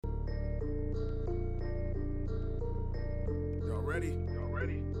All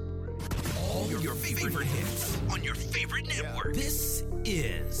your favorite hits on your favorite network. This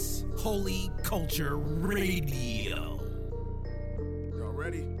is Holy Culture Radio. Y'all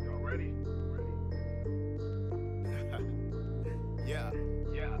ready? Yeah.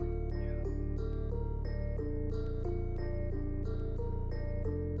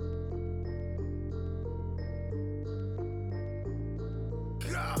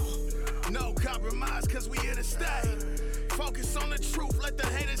 Go. No compromise, cause we here to stay. Focus on the truth, let the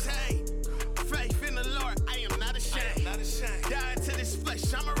haters hate. Faith in the Lord, I am not ashamed. Dying to this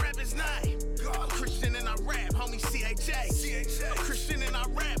flesh, I'ma rap his name. I'm Christian and I rap, homie CHH. I'm Christian and I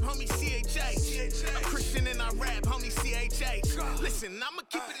rap, homie CHH. I'm Christian and I rap, homie CHH. Listen, I'ma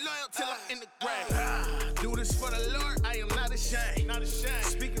keep it loyal till I'm in the grave. Do this for the Lord, I am not ashamed.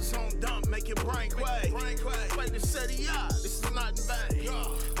 Speakers on dump, make your brain quake. Wait to set it up, this is not in vain.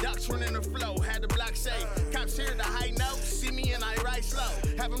 Doctrine in the flow, had the block say. Cops hear the high notes, see me and I write slow.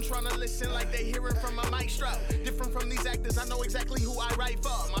 Have them trying to listen like they hearing from a maestro. Different from these actors, I know exactly who I write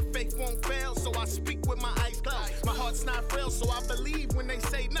for. My faith won't fail, so I speak with my eyes closed. My heart's not frail, so I believe when they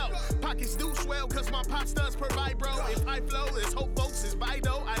say no. Pockets do swell, cause my pops does provide, bro. If I flow, it's hope, folks, it's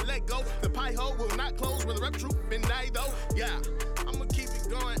Bido. I let go, the pie hole will not close with rep truth and die though. Yeah, I'ma keep it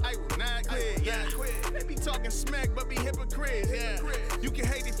going, I will not quit. Yeah, they be talking smack, but be hypocrites. Yeah, you can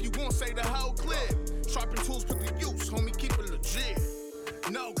hate if you won't say the whole clip. Sharpen tools, put the use, homie, keep it legit.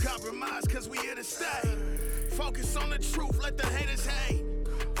 No compromise, cause we here to stay. Focus on the truth, let the haters hate.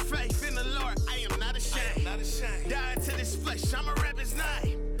 Faith in the Lord, I am not ashamed. Dying to this flesh, I'ma rap his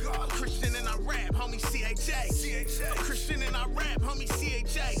name. I'm Christian and I rap, homie CHH. I'm Christian and I rap, homie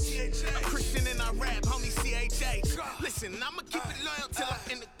CHH. I'm Christian and I rap, homie CHH. Listen, I'ma keep it loyal till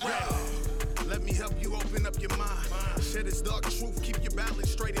I'm in the grave. Let me help you open up your mind. Share this dark truth, keep your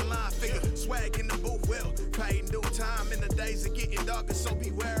balance straight in line. Figure swag in the booth, will pay in due time. In the days are getting darker, so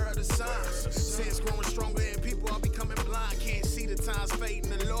beware of the signs. Sin's growing stronger and people are becoming blind. Can't see the times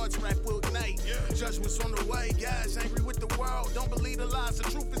fading, the Lord's wrath will ignite. Judgment's on the way, guys angry with the world. Don't believe the lies, the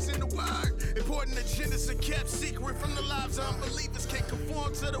truth is in the word. Important agendas are kept secret from the lives of unbelievers. Can't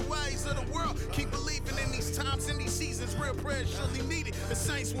conform to the ways of the world. Keep believing in these times, in these seasons. Real prayer is surely needed. The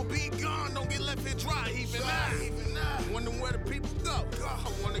saints will be gone, don't get left here dry. Even I, wondering where the people go.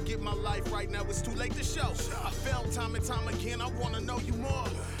 I wanna get my life right now, it's too late to show. I failed time and time again, I wanna know you more.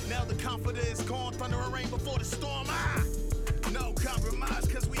 Now the comforter is gone, thunder and rain before the storm. No compromise,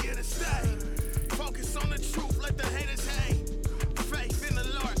 cause we here to stay. Focus on the truth, let the haters hate. Faith in the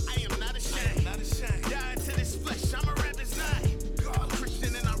Lord, I am not ashamed. Dying to this flesh, I'ma rap his name. I'm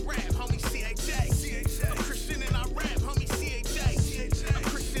Christian and I rap, homie CHH. I'm Christian and I rap, homie CHH. I'm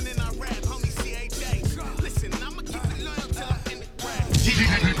Christian and I rap, homie CHH. Listen, I'ma keep it loyal till I'm in the grave.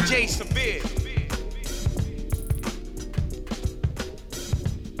 DJ Severe.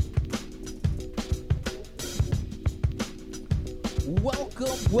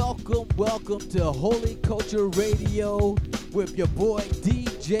 Welcome to Holy Culture Radio with your boy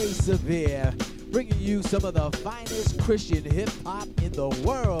DJ Severe, bringing you some of the finest Christian hip-hop in the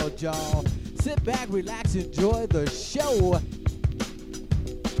world, y'all. Sit back, relax, enjoy the show.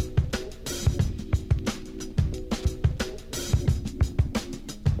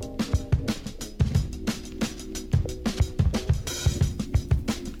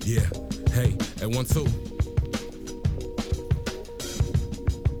 Yeah, hey, at 1, 2.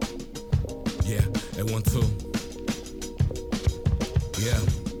 Yeah, at 1, 2.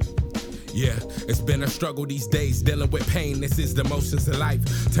 Yeah, it's been a struggle these days, dealing with pain. This is the motions of life.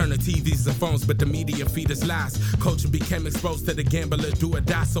 Turn the TVs and phones, but the media feed us lies. Culture became exposed to the gambler, do or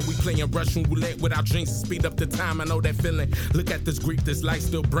die. So we playing Russian roulette with our drinks to speed up the time. I know that feeling. Look at this grief this life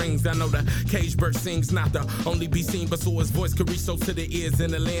still brings. I know the cage bird sings, not the only be seen, but so his voice can reach so to the ears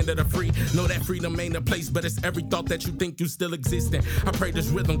in the land of the free. Know that freedom ain't a place, but it's every thought that you think you still exist in. I pray this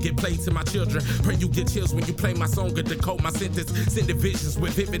rhythm get played to my children. Pray you get chills when you play my song or decode my sentence. Send the visions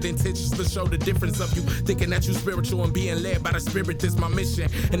with vivid intentions to show the difference of you thinking that you spiritual and being led by the spirit. This my mission,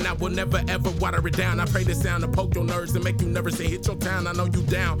 and I will never ever water it down. I pray this sound to poke your nerves and make you nervous and hit your town. I know you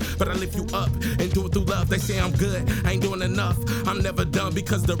down, but I lift you up and do it through love. They say I'm good, I ain't doing enough. I'm never done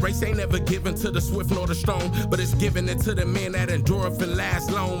because the race ain't ever given to the swift nor the strong, but it's given it to the men that endure and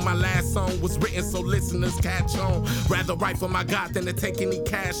last long. My last song was written so listeners catch on. Rather write for my God than to take any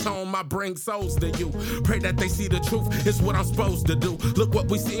cash home. I bring souls to you. Pray that they see the truth. It's what I'm supposed to do. Look what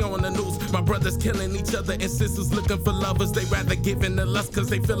we see on the news. shows. My brothers killing each other and sisters looking for lovers. They rather give in to lust cause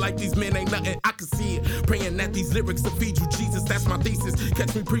they feel like these men ain't nothing. I can see it, praying that these lyrics will feed you Jesus. That's my thesis.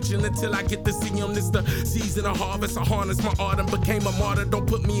 Catch me preaching until I get to see him. This the season of harvest. I harness my art and became a martyr. Don't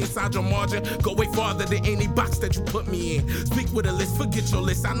put me inside your margin. Go way farther than any box that you put me in. Speak with a list, forget your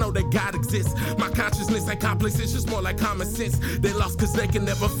list. I know that God exists. My consciousness ain't complex, it's just more like common sense. They lost cause they can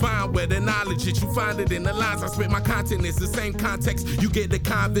never find where the knowledge is. You find it in the lines I spit. My content is the same context. You get the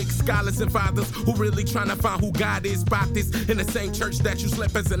convicts, scholars, and fathers who really trying to find who God is. Spot this in the same church that you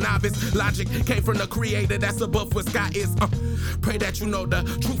slept as a novice. Logic came from the creator that's above what sky is. Pray that you know the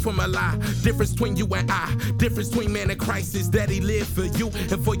truth from a lie. Difference between you and I. Difference between man and Christ is that he lived for you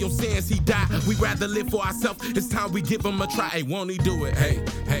and for your sins he died. We rather live for ourselves. It's time we give him a try. Hey, won't he do it? Hey,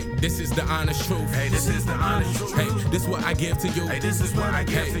 hey, this is the honest truth. Hey, this is the honest truth. Hey, this what I give to you. Hey, this is what I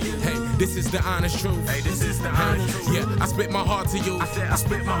give to you. Hey, this is the honest truth. Hey, this is the honest truth. Yeah, I spit my heart to you. I said I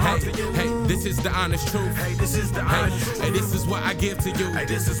spit my heart to you. Hey, this is the honest truth. Hey, this is the honest truth. Hey, this is what I give to you. Hey,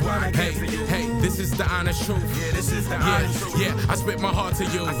 this is what I give to you. Hey, this is the honest truth. Yeah, this is the honest truth. Yeah, I spit my heart to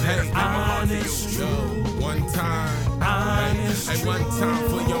you. Hey, my heart to you. Yo, one time. Hey, one time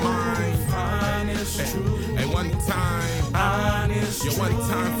for your mind. Hey, one time. Yo, one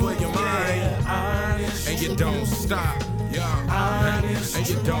time for your mind. And you don't stop. Yeah. And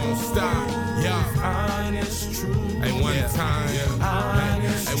you don't stop. Yeah. And one time.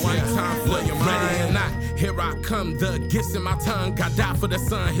 And one time for your mind. Here I come, the gifts in my tongue. God died for the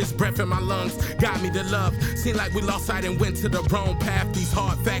sun, his breath in my lungs got me to love. Seemed like we lost sight and went to the wrong path. These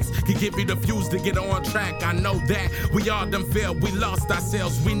hard facts can give you the fuse to get on track. I know that we all done failed, we lost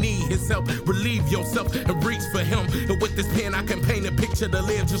ourselves. We need his help, relieve yourself and reach for him. And with this pen I can paint a picture to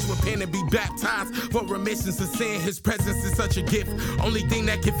live. Just repent and be baptized for remissions of sin. His presence is such a gift. Only thing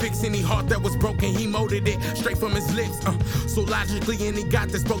that can fix any heart that was broken, he molded it straight from his lips. So logically any God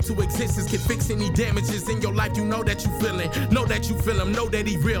that spoke to existence can fix any damages in your life. You know that you feeling, know that you feel him, know that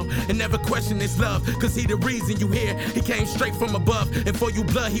he real, and never question his love, cause he the reason you here. He came straight from above, and for you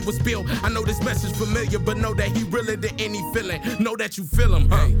blood he was spilled. I know this message familiar, but know that he realer than any feeling. Know that you feel him,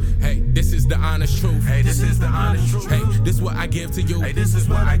 huh? Hey, this is the honest truth. Hey, this is the honest truth. Hey, this what I give to you. Hey, this is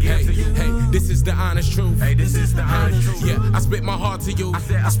what I give to you. Hey, this is the honest truth. Hey, this is the honest truth. Yeah, I spit my heart to you. I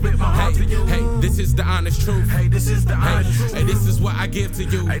said I spit my heart to you. Hey, this is the honest truth. Hey, this is the honest truth. Hey, this is what I give to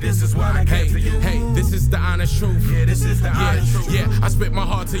you. Hey, this is what I give to you. Hey, this is the honest truth. Yeah, this is the honest truth. Yeah, I spit my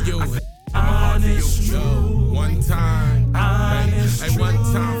heart to you. Honest truth. Yo, one time. Hey, one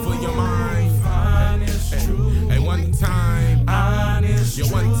time for your mind. Hey, one time. Yo,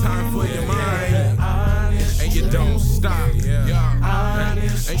 one time for your mind. And you don't stop.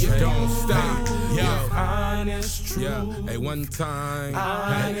 Yeah. And you don't stop. Yeah. Hey, one time.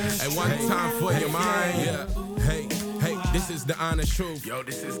 Hey, one time for your mind. Yeah. Hey. Hey, this is the honest truth. Yo,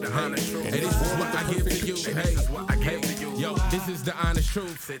 this is the honest truth. Hey, this is what I give to you. Hey, yo, this is the honest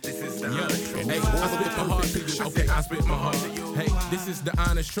truth. This is the honest truth. Hey, I spit my heart to you. Okay, I spit my heart to you. Hey, this is the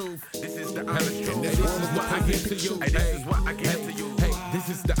honest truth. This is the honest truth. Hey, this is what I give to you. Hey, this is what I give to you. Hey, this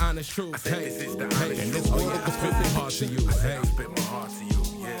is the honest truth. Hey, this is the honest truth. And this world, I spit my heart to you. Hey, I spit my heart to you.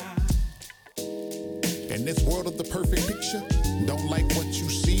 Yeah. In this world of the perfect picture, don't like what you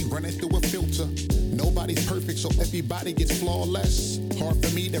see running through a filter. Nobody's perfect, so everybody gets flawless. Hard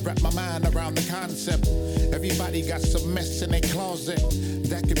for me to wrap my mind around the concept. Everybody got some mess in their closet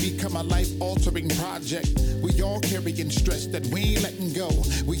that could become a life-altering project. We all carrying stress that we ain't letting go.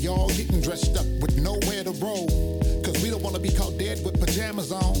 We all getting dressed up with nowhere to roll. Cause we don't wanna be caught dead with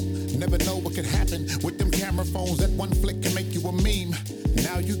pajamas on. Never know what could happen with them camera phones. That one flick can make you a meme.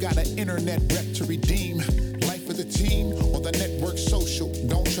 Now you got an internet rep to redeem. Life with a team or the network social.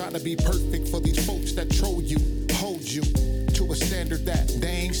 Don't try to be perfect for these folks that troll you. Hold you to a standard that they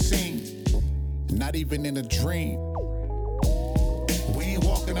ain't seen. Not even in a dream. We ain't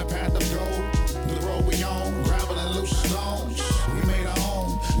walking a path of gold. The road we on, gravel and loose stones. We made our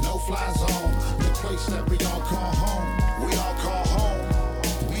own, no fly zone. The place that we all call home. We all call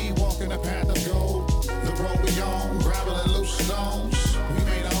home. We ain't walking a path of gold. The road we on, gravel and loose stones. We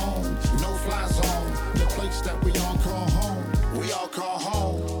made our own, no fly zone. The place that we all call home. We all call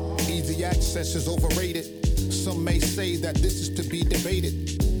home. Easy access is overrated. Some may say that this is to be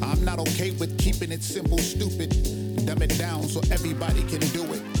debated. I'm not okay with keeping it simple, stupid. Dumb it down so everybody can do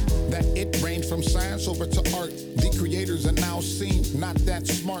it. That it ranged from science over to art. The creators are now seen not that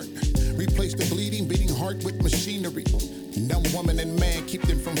smart. Replace the bleeding, beating heart with machinery. Dumb woman and man keep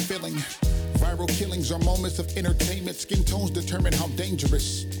them from feeling. Viral killings are moments of entertainment. Skin tones determine how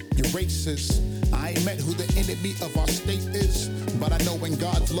dangerous your race is. I ain't met who the enemy of our state is, but I know when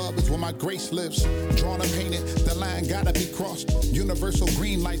God's love is where my grace lives. Drawn and painted, the line gotta be crossed. Universal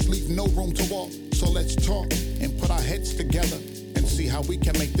green lights leave no room to walk. So let's talk and put our heads together and see how we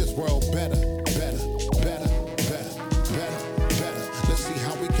can make this world better, better, better, better, better, better. Let's see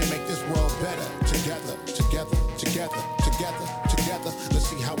how we can make this world better together, together, together, together, together. Let's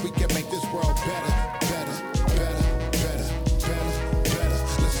see how we can make this world better, better, better, better, better, better.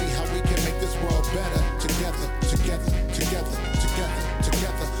 Let's see how we can make this world better together, together, together, together,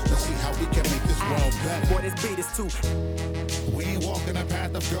 together. Let's see how we can make this world better. Boy, this beat is too. We ain't walking a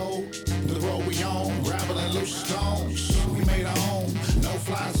path of gold. The road we on, gravel and loose stones. We made our own, no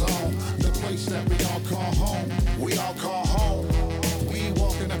fly zone. The place that we all call home. We all call home. We ain't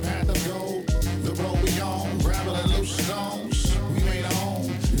walking a path of gold. The road we on, gravel and loose stones. We made our own,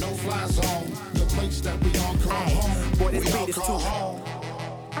 no fly zone. The place that we all call home. Boy, this we beat all is call too. home.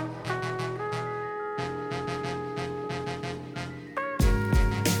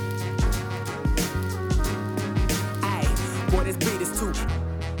 Boy, this beat is too.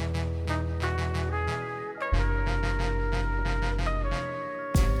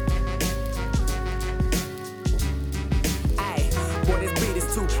 Ay, boy, this beat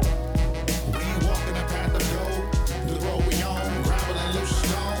is too. We ain't walking a path of gold. The road we on, gravel and loose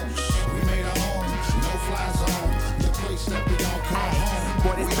stones. We made our own, no fly zone. The place that we all call home.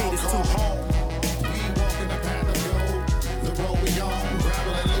 Boy, this we beat all is call too. home. We ain't walking a path of gold. The road we on,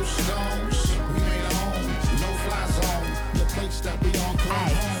 gravel and loose stones. We made our own, no fly zone. The place that we all call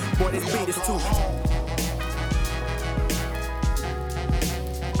home. Boy, this we beat all is call too. home.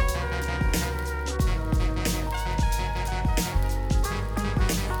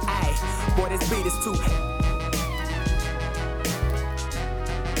 Ay, boy, this beat is too.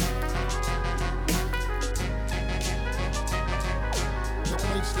 The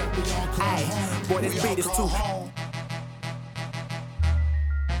place that we all call Ay, home. boy, this We beat all is call too. home.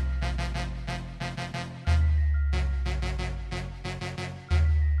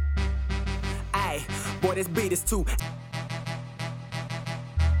 Ay, boy, this beat is too.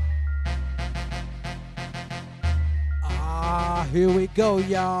 Here we go,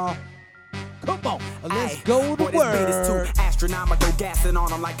 y'all. Come on, let's Ay, go to boy, this beat is work. too astronomical, gassing on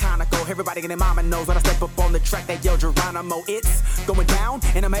them like Conoco. Everybody in their mama knows when I step up on the track, they yell Geronimo. It's going down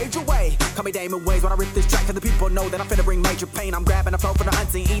in a major way. Call me Damon Wayans when I rip this track, cause the people know that I'm finna bring major pain. I'm grabbing a flow from the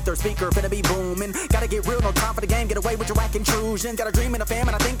unseen ether, speaker finna be booming. Gotta get real, no time for the game, get away with your whack intrusions. Got a dream in a fam,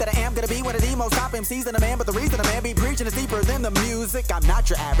 and I think that I am gonna be one of the most top MCs in a man. But the reason a man be preaching is deeper than the music. I'm not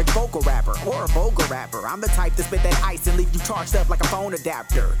your average vocal rapper or a vulgar rapper. I'm the type to spit that ice and leave you charged up like a phone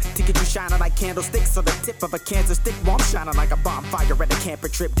adapter. To get you shining like candlesticks or the tip of a cancer stick. Well, I'm shining like a bonfire at a camper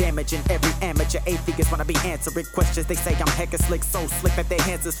trip, damaging every amateur atheist when I be answering questions. They say I'm hecka slick, so slick that their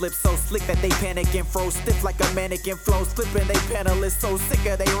hands are slip, so slick that they panic and froze stiff like a mannequin flows, flipping they panelists so sick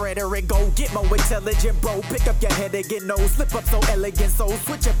of they rhetoric. Go get more intelligent, bro. Pick up your head and get no slip up so elegant, so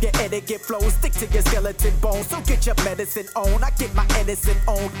switch up your etiquette flow, stick to your skeleton bones. So get your medicine on, I get my Edison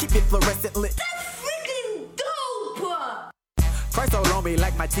on, keep it fluorescent lit. Freaking dope! Christ all on me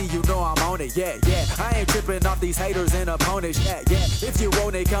like my tea, you know I'm on it, yeah, yeah. I ain't tripping off these haters and opponents, yeah, yeah. If you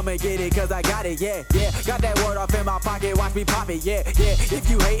want it, come and get it, cause I got it, yeah, yeah. Got that word off in my pocket, watch me pop it, yeah, yeah. If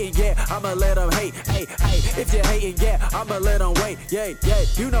you hating, yeah, I'ma let them hate, hey, hey. If you hating, yeah, I'ma let them wait, yeah, yeah.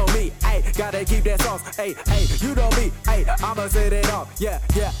 You know me, hey, gotta keep that sauce, hey, hey. You know me, hey, I'ma set it off, yeah,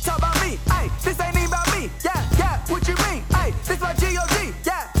 yeah. Talk about me, hey, this ain't even about me, yeah, yeah. What you mean, hey, this my G.O.G.,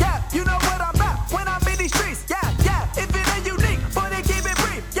 yeah, yeah. You know what I'm about when I'm in these streets, yeah, yeah. If it ain't unique, but it keep it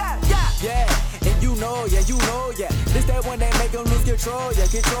brief, yeah, yeah, yeah. And you know, yeah. This that one that make them lose control, yeah.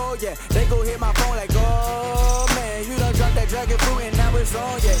 They go hit my phone like, oh man, you done dropped that dragon fruit and now it's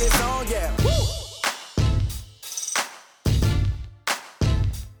on, yeah. Woo!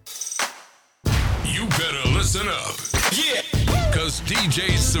 You better listen up. Yeah. Cause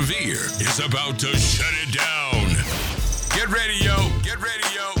DJ Severe is about to shut it down. Get ready, yo. Get ready,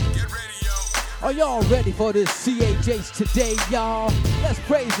 yo. Get ready, yo. Are y'all ready for this CHH today, y'all? Let's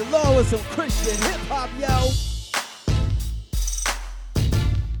praise the Lord with some Christian hip-hop, yo.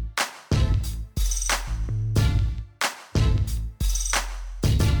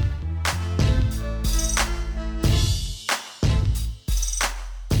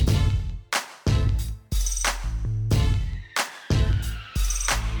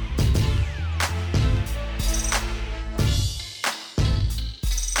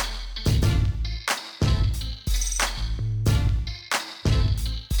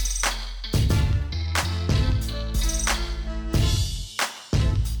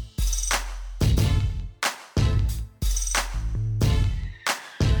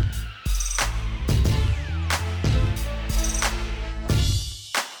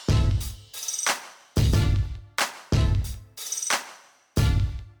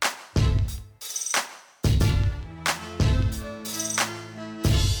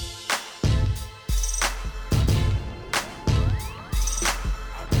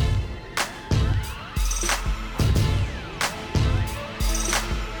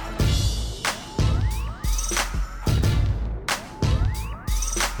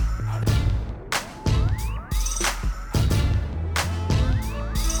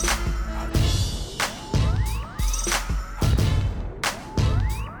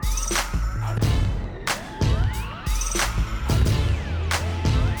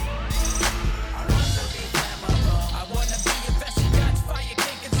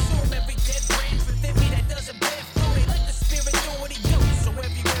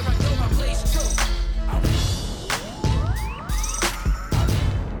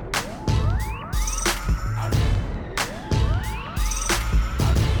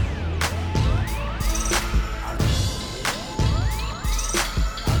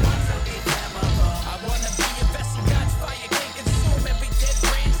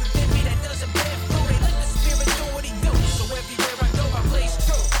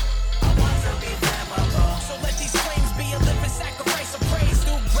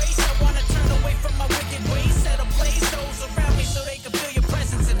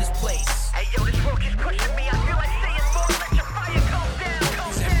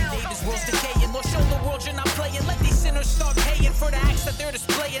 face that they're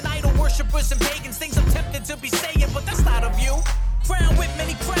displaying. Idol worshippers and pagans, things I'm tempted to be saying, but that's not of you. Crowned with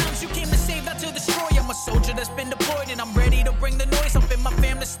many crowns, you came to save, not to destroy. I'm a soldier that's been deployed, and I'm ready to bring the noise up in my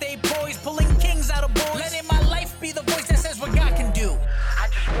fam to stay poised, pulling kings out of boys. Letting my life be the voice that says what God can do. I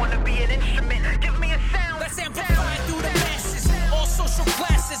just wanna be an instrument, give me a sound. Let's amplify through the masses, all social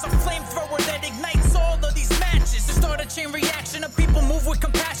classes. A flamethrower that ignites all of these matches. To start a chain reaction of people move with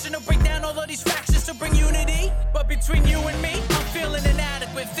compassion, to break down all of these factions, to bring unity. But between you and me, I'm feeling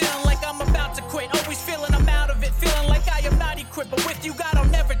inadequate, feeling like I'm about to quit. Always feeling I'm out of it, feeling like I am not equipped. But with you, God, I'll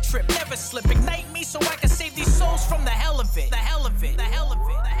never trip, never slip. Ignite me so I can save these souls from the hell of it. The hell of it, the hell of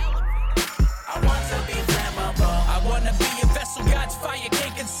it, the hell of it. I want to be flammable. I want to be a vessel God's fire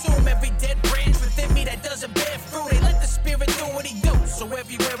can't consume. Every dead branch within me that doesn't bear fruit. They let the Spirit do what he do. So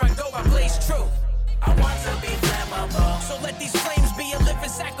everywhere I go, I blaze truth. I want to be flammable. So let these flames be a living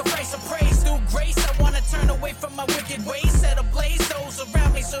sacrifice of praise. Through grace, I want to turn away from my wicked ways. Set ablaze those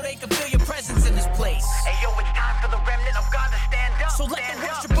around me so they can feel your presence in this place. Hey yo, it's time for the remnant of God to stand up. So let the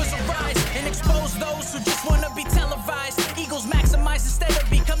worshipers arise and expose those who just want to be televised. Egos maximized instead of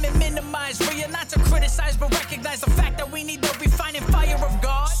becoming minimized. We are not to criticize but recognize the fact that we need the refining fire of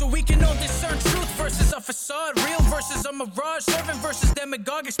God. So we can all discern truth versus a facade. Real versus a mirage. Servant versus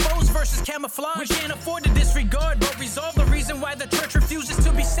demagogue. Exposed versus camouflage. We can't afford to disregard but resolve the reason why the church refuses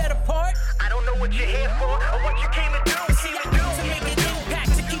to be set apart. I don't know what you're here for or what you came to do. See, I come to make an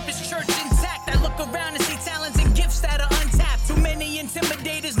impact, to keep his church intact. I look around and see talents and gifts that are untapped. Too many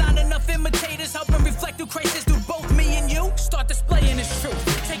intimidators, not enough imitators. Helping reflect through crisis through both me and you. Start displaying his truth,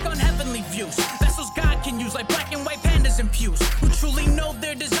 take on heavenly views. Vessels God can use like black and white pandas and pews. Who truly know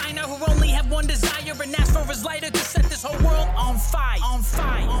their designer, who only have one desire and ask for his lighter to set this whole world on fire. On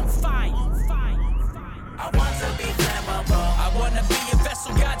fire, on fire, on fire. I want to be flammable. I want to be a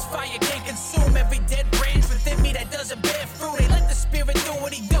vessel God's fire can't consume. Every dead branch within me that doesn't bear fruit. They let the Spirit do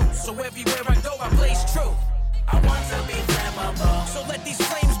what he do. So everywhere I go, I blaze truth. I want to be flammable. So let these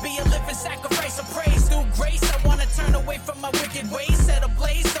flames be a living sacrifice of praise. Through grace, I want to turn away from my wicked ways. Set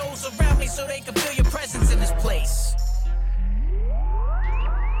ablaze those around me so they can feel your presence in this place.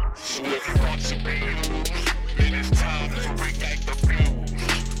 So if you want to be used, then it's time to reignite the fuse.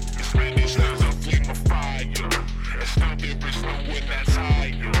 It's when these lives are flame of fire. And still there is no one that's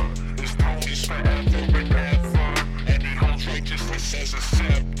higher. His throne is forever and ever, and he holds righteousness as a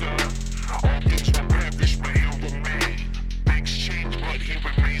scepter. All things will perish, but he'll remain. Things change, but he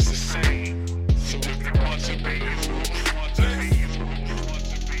remains the same. So if you want to be used, then it's time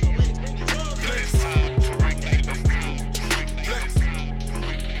to reignite the fuse.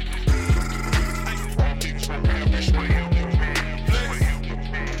 All things will perish, but he'll remain.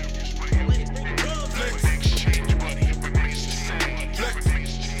 Things change, but he remains the same.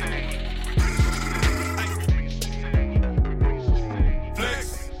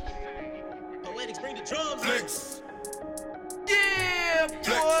 Flex. Poetics, bring the drums. Flex. Yeah,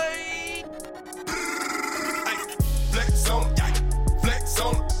 boy. Flex on it. Flex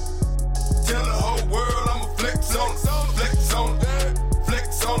on it. Tell the whole world I'ma flex on it. Flex on it.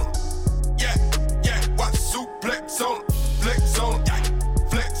 Flex on it. Yeah, yeah. Watch suplex on it. Flex on it.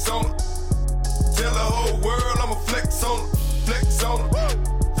 Flex on it. Tell the whole world I'ma flex on it. Flex on it.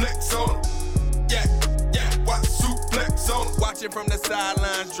 Flex on it. Yeah, yeah. Watch suplex on it. Watching from the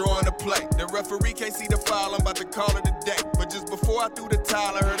sidelines, drawing the play. The referee can't see the foul, I'm about to call it a day. But just before I threw the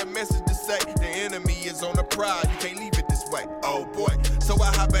towel, I heard a message to say the enemy is on the prowl. You can't leave it this way. Oh boy. So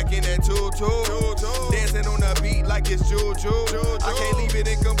I hop back in that tutu, dancing on the beat like it's juju. I can't leave it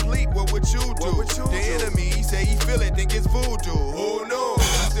incomplete. What would you do? The enemy, he say he feel it, think it's voodoo. Oh no. I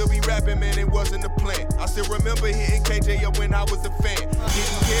still be rapping, man, it wasn't the plan. I still remember hitting KJ up when I was a fan.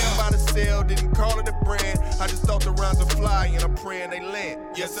 Didn't care about a sale, didn't call it a brand. I just thought the rhymes would fly and I'm praying they land.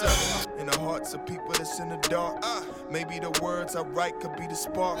 Yes sir. In the hearts of people that's in the dark, maybe the words I write could be the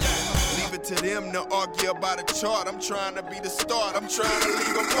spark. Leave it to them to argue about a chart. I'm trying to be the start, I'm trying to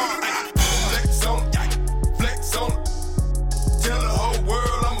leave a mark. Flex on it. Flex on it. Tell the whole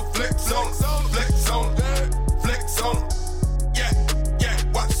world I'ma flex on it. Flex on it. Flex on it. Yeah, yeah.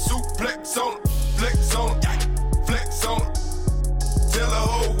 Watch suplex on it. Flex on it. Flex on it. Tell the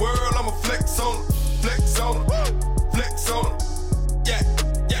whole world I'ma flex on it. Flex on it. Flex on it. Yeah,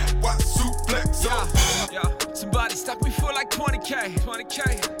 yeah. Watch suplex on it. Yeah, somebody stuck me for like 20K. 20K.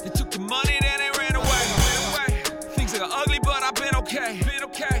 They took the money, then they ran away. Things are ugly, but I've been okay.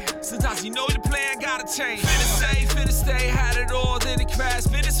 Sometimes you know the plan gotta change. Finna stay, had it all, then it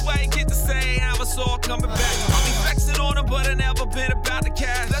crashed. Been this way, get to say, I was all coming back. I'll be flexing on them, but I never been about the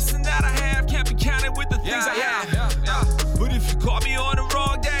cash. Lesson that I have can't be counted with the things I have. But if you caught me on the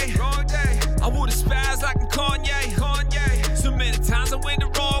wrong day, I would've spazzed like I'm Kanye. So many times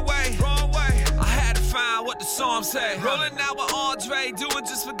mom say. Rolling out with Andre, do it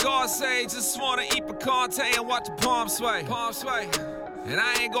just for God's sake. Just wanna eat picante and watch the palm sway. Palm sway. And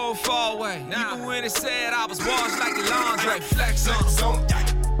I ain't going far away. Nah. Even when it said I was washed like the laundry. Flex on it,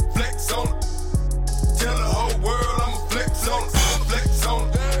 flex on it. Tell the whole world I'ma flex on it. Flex on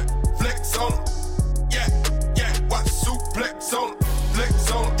it, flex on it. Yeah, watch the suplex on it.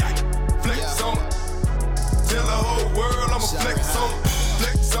 Flex on it, flex on it. Tell the whole world I'ma flex on it.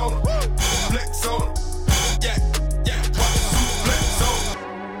 Flex on it, flex on it. Yeah, watch the suplex on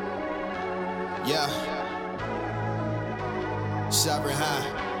it. Yeah. Sovereign High.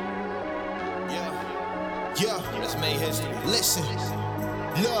 Yeah, let's make history. Listen,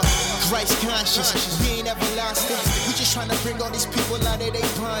 look, Christ conscious, we ain't ever lost it. We just tryna bring all these people out of their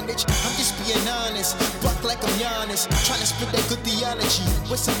bondage. I'm just being honest, buck like I'm Giannis, tryna spit that good theology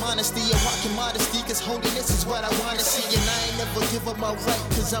with some honesty and walking modesty, cause holiness is what I wanna see. And I ain't never give up my right,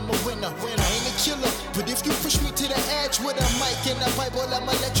 cause I'm a winner. I ain't a killer, but if you push me to the edge with a mic and a Bible,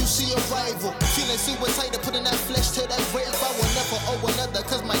 I'ma let you see a rival. Feeling suicidal, putting that flesh to that grave. I will never owe another,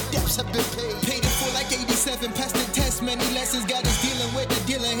 cause my debts have been paid. Paid in full like 87, passed the test, many lessons. Got us dealing with the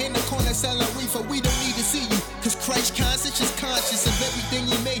dealer in the corner selling reefer. We don't need to see you, cause Christ conscious is conscious of everything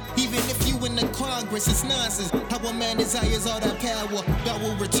you make. Even if you in the Congress, it's nonsense. How a man desires all that power, God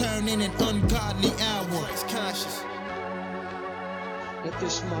will return in an ungodly hour. It's conscious. Let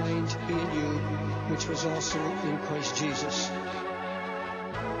this mind be in you, which was also in Christ Jesus.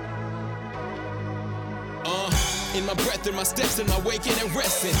 In my breath, in my steps, in my waking and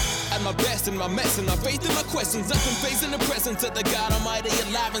resting. At my best, in my mess, in my faith, in my questions. Nothing facing the presence of the God Almighty.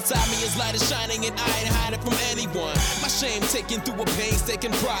 Alive inside me, His light is shining, and I ain't hiding from anyone. My shame taken through a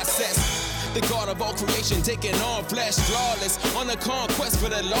painstaking process. The God of all creation taking on flesh, flawless. On the conquest for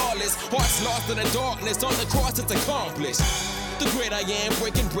the lawless. Hearts lost in the darkness, on the cross it's accomplished. The great I am,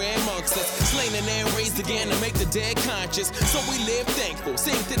 breaking bread amongst us. Slain and then raised again to make the dead conscious. So we live thankful,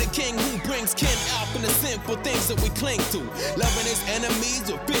 sing to the King who brings kin out from the sinful things that we cling to. Loving His enemies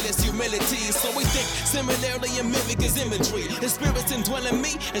with fearless humility. So we think similarly and mimic His imagery. His spirit's indwelling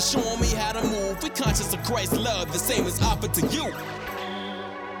me and showing me how to move. We conscious of Christ's love, the same is offered to you.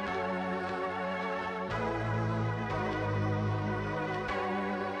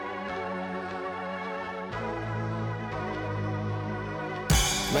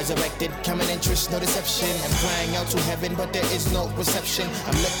 Resurrected, common interest, no deception. I'm crying out to heaven, but there is no reception.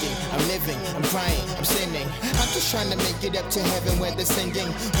 I'm looking, I'm living, I'm crying, I'm sinning. I'm just trying to make it up to heaven where they're singing.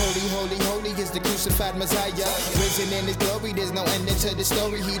 Holy, holy, holy is the crucified Messiah. Risen in His glory, there's no ending to the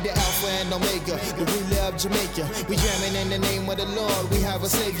story. He the Alpha and Omega, the ruler of Jamaica. We jamming in the name of the Lord, we have a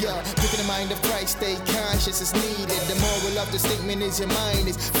Savior. Picking the mind of Christ, stay conscious, it's needed. The moral of the statement is your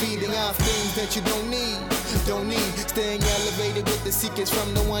mind is feeding off things that you don't need. Staying elevated with the secrets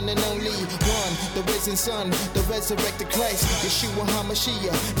from the one and only one, the risen Son, the resurrected Christ, Yeshua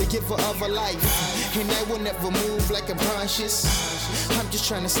HaMashiach, the giver of a life. And I will never move like I'm conscious. I'm just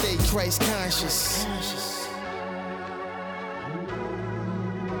trying to stay Christ conscious.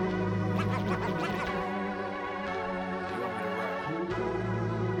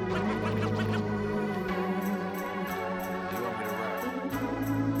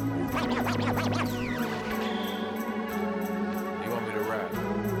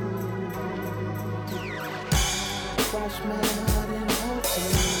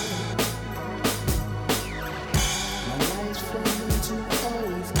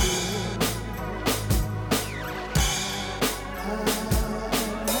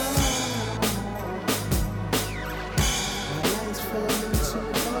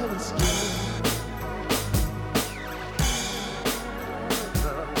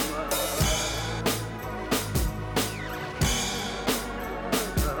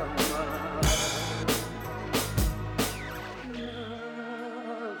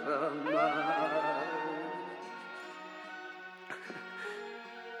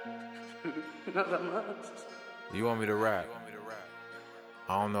 You want me to rap?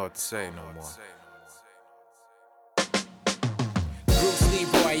 I don't know what to say no more. Bruce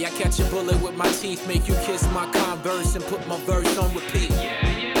Leroy, I catch a bullet with my teeth, make you kiss my Converse and put my verse on repeat.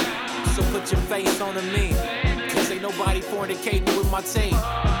 So put your face on me, cause ain't nobody fornicating with my team.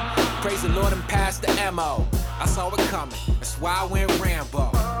 Praise the Lord and pass the ammo. I saw it coming, that's why I went Rambo.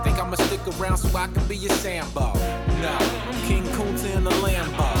 Think I'ma stick around so I can be your Sambo? No, I'm King Kunta in the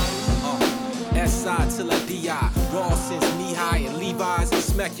Lambo. S.I. till I D.I. Raw since knee-high and Levi's. And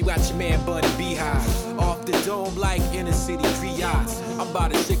smack you out your man Bud and Beehive. Off the dome like inner city triage. I'm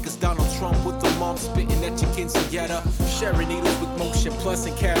about as sick as Donald Trump with the mom spitting at your quinceañera. Sharing needles with Motion Plus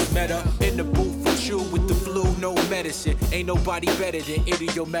and Carametta. In the booth with you with the flu, no medicine. Ain't nobody better than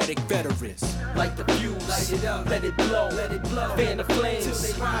idiomatic veterans. Like the fuse, light it up, let it blow, fan the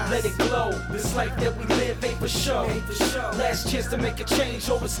flames, let it glow. This life that we live ain't for show. Last chance to make a change,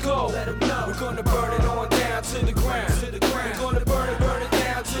 so let's go. We're gonna burn it on down to the ground. We're gonna burn it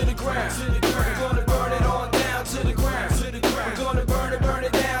down to the ground. We're gonna burn it on down to the ground. We're gonna burn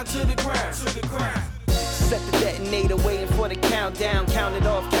it down to the ground. Set the detonator, waiting for the countdown. Count it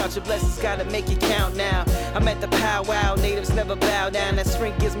off, count your blessings, gotta make it count now. I'm at the powwow, natives never bow down. That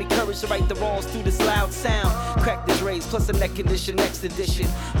strength gives me courage to right the wrongs through this loud sound. Crack the Dre's, plus a neck condition, next edition.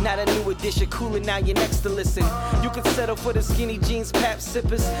 Not a new edition, cooler now, you're next to listen. You can settle for the skinny jeans, pap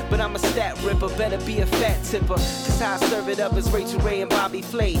sippers, but I'm a stat ripper, better be a fat tipper. Cause how I serve it up is Rachel Ray and Bobby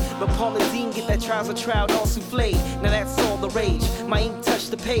Flay. But Paula Dean get that trials of trout all souffle. Now that's all the rage, my ink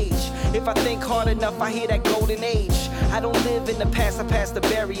touched the page. If I think hard enough, I hear that golden age. I don't live in the past, I pass the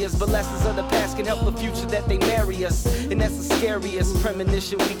barriers, but lessons of the past can help the future that they marry us. And that's the scariest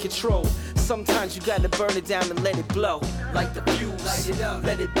premonition we control. Sometimes you gotta burn it down and let it blow. Like the fuse, light it up,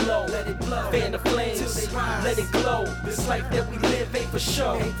 let it blow, fan the flames, let it glow. This life that we live ain't for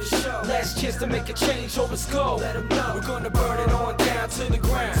show. Last chance to make a change, so let's go. We're gonna burn it on down to the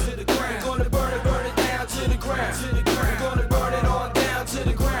ground. We're gonna burn it down to the ground. We're gonna burn it on down to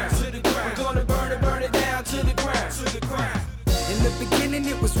the ground. We're gonna burn it down to the ground. In the beginning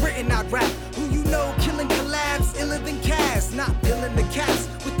it was written I'd rap. Who you know killing collabs, iller than Cass. Not filling the caps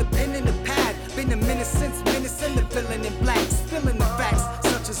with the pen and the pad. Been a minute since minutes and the filling in blacks. Filling the facts,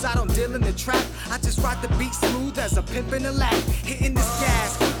 such as I don't deal in the trap. I just ride the beat smooth as a pimp in a lap. Hitting this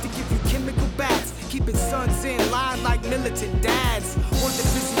gas, quick to give you chemical bats. Keeping sons in line like militant dads. On the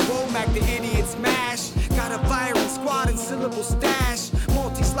busy Womack, the idiots mash. Got a firing squad and syllable stash.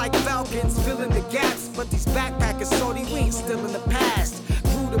 Multis like Falcons, filling the gaps. But these backpackers salty, we ain't still in the past.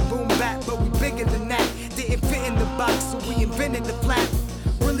 Grew the boom back, but we bigger than that. Didn't fit in the box, so we invented the flap.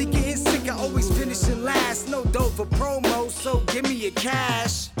 Really getting sick of always finishing last. No dough for promo, so give me your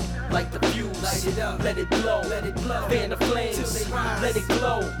cash. Like the fuse, light it up, let it blow, fan the flames, let it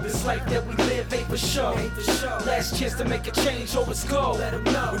glow. This life that we live ain't for show. Last chance to make a change, so let's go.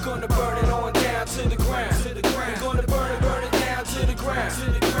 We're gonna burn it on down to the ground. We're gonna burn it down to the ground.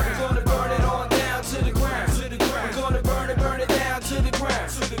 We're gonna burn it on down to the ground. We're gonna burn it down to the ground.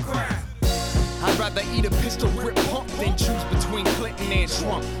 I'd rather eat a pistol grip pump than choose between Clinton and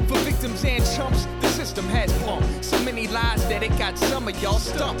Trump. For victims and chumps, the system has pumped so many lies that it got some of y'all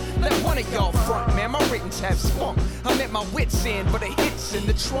stumped. Let one of y'all front, man, my writtens have spunk. I'm at my wit's end, but a hit's in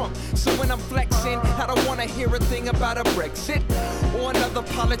the trunk. So when I'm flexing, I don't wanna hear a thing about a Brexit or another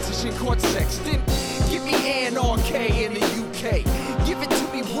politician caught sexting. Give me ANRK in the UK. Give it to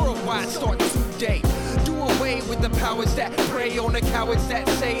me worldwide, start today. Do away with the powers that prey on the cowards that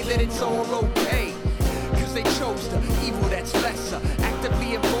say that it's all okay. Cause they chose the evil that's lesser,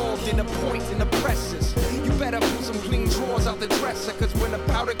 actively involved in the point and the presses. You better pull some clean drawers out the dresser, cause when the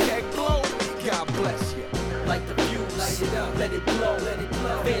powder keg blow, God bless you. Like the fuse, light it up, let it blow,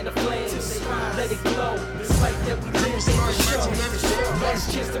 fan the flames, let it glow. This life that we live ain't for show.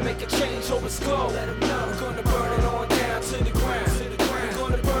 Last chance to make a change, so let's go. We're gonna burn it on down to the ground. We're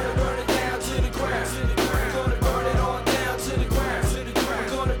gonna burn it down to the ground. We're gonna burn it on down to the ground. We're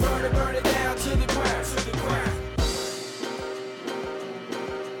gonna burn it down to the ground.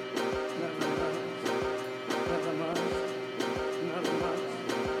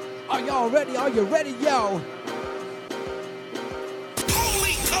 Are y'all ready? Are you ready, yo?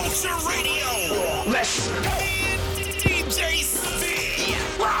 Holy Culture Radio. Let's go. DJ Severe.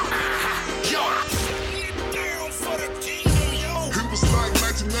 Yo. Down for the kingdom, yo. It was like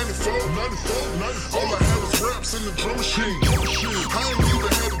 1994. All I had was raps in the drum machine. I ain't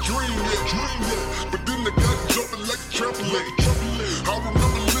even had a dream yet. But then the guy jumping like a trampoline. I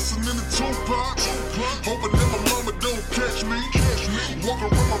remember listening to Tupac, hoping that my mama don't catch me.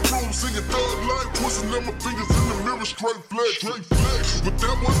 Walking around my room singing Thug Life, twisting up my fingers in the mirror, straight flex. But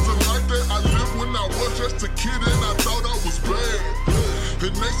that was the life that I lived when I was just a kid and I thought I was bad.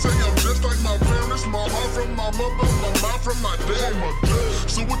 And they say I'm just like my parents, my heart from my mother, my mind from my dad.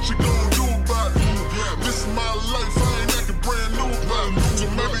 So what you gonna do about it? This is my life, I ain't acting brand new about it. So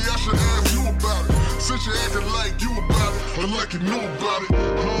maybe I should ask you about it, since you acting like you about it, or like you knew about it.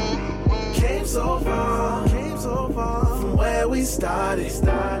 Came so far from where we started.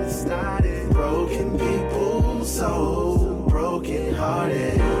 Broken people, so broken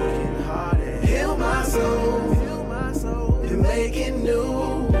hearted. Heal my soul, and make it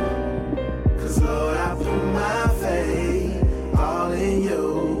new. Cause Lord, I put my faith all in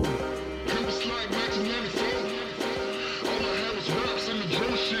you.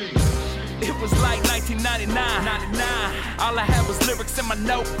 It was like 1999. All I had was lyrics in my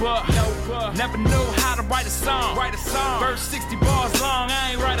notebook. Never knew how to write a song. Verse 60 bars long,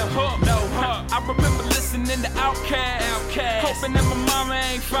 I ain't write a hook. No hook. I remember listening to Outkast, hoping that my mama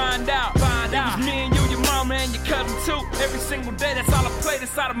ain't find out. It was me and you, your mama and your cousin too. Every single day, that's all I played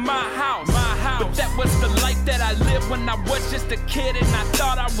inside of my house. But that was the life that I lived when I was just a kid and I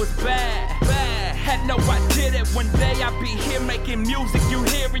thought I was bad. Had no idea that one day I'd be here making music you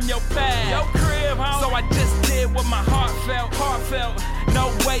hear in your past. Your crib, homie. So I just did what my heart felt. No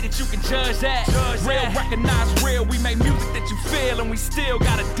way that you can judge that. Real, recognize real. We make music that you feel and we still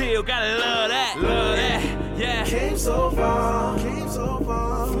got a deal. Gotta love that. Yeah. Came so far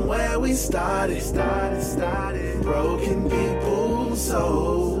from where we started. Broken people,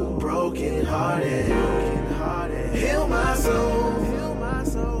 so broken hearted. Heal my soul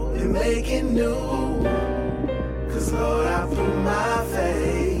and make it new. Cause Lord, I put my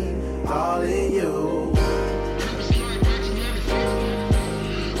faith all in you.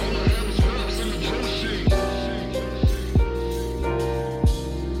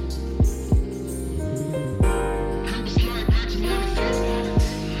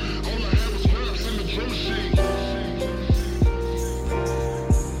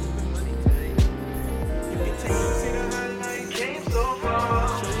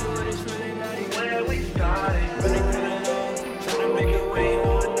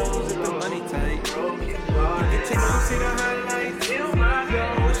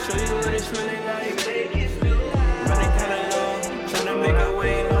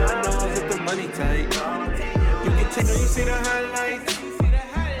 See the highlights,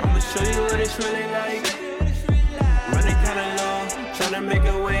 I'ma show you what it's really like. Running kinda low, tryna make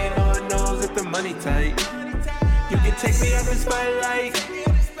a way, Lord knows if the money tight. You can take me out the spotlight,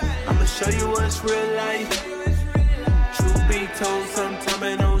 I'ma show you what's real life. Truth be told, sometime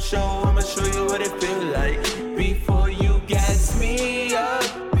it don't show, I'ma show you what it feel like. Before you gas me up,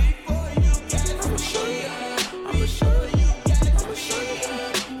 I'ma show you, I'ma show you.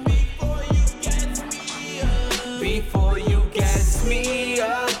 Before you gas me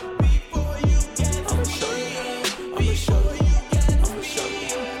up, I'ma show you, I'ma show you, I'ma show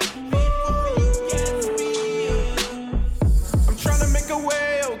you. Before you gas me up. I'm tryna make a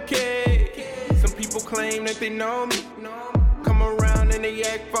way, okay. Some people claim that they know me. Come around and they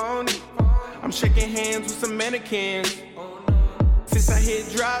act phony. I'm shaking hands with some mannequins. Since I hit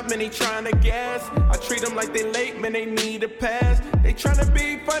drive, man, they tryna gas. I treat them like they late, man, they need a pass. They tryna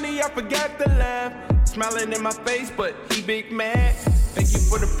be funny, I forgot to laugh. Smiling in my face, but he big mad. Thank you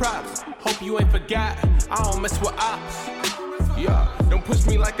for the props, hope you ain't forgot. I don't mess with ops. Yeah, don't push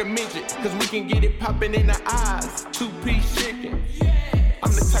me like a midget, cause we can get it poppin' in the eyes. 2-piece chicken.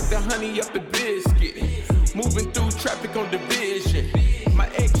 I'm the type to honey up the biscuit. Moving through traffic on Division. My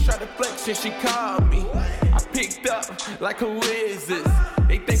ex tried to flex and she called me. I picked up like a wizard.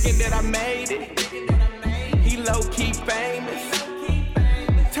 They thinking that I made it. He low-key famous.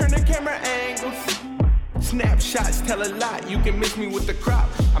 Turn the camera angles. Snapshots tell a lot, you can miss me with the crop.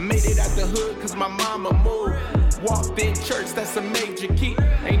 I made it out the hood cause my mama moved. Walked in church, that's a major key.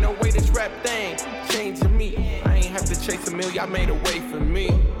 Ain't no way this rap thing changing me. I ain't have to chase a meal, y'all made a way for me.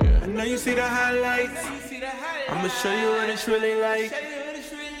 Yeah. I know you see the highlights, I'ma show you what it's really like.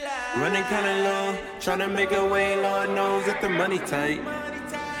 Running kinda low, tryna make a way, Lord knows that the money tight.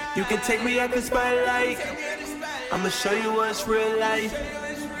 You can take me out the spotlight, I'ma show you what's real life.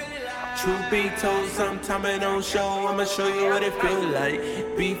 Truth be told, sometime it don't show, I'ma show you what it feel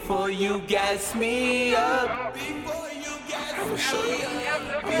like. Before you gas me up, I'ma show you,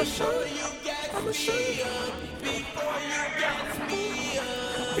 I'ma show you, I'ma show you.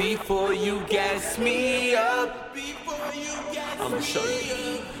 Before you gas me up, I'ma show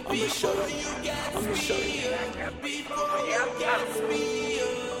you, I'ma show you, I'ma show you.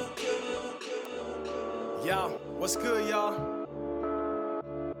 Yo, what's good, y'all?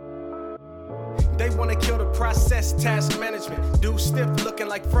 They wanna kill the process, task management. Dudes stiff looking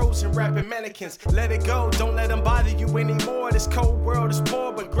like frozen rapping mannequins. Let it go, don't let them bother you anymore. This cold world is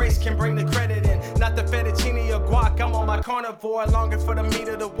poor, but grace can bring the credit in. Not the fettuccine or guac, I'm on my carnivore. Longing for the meat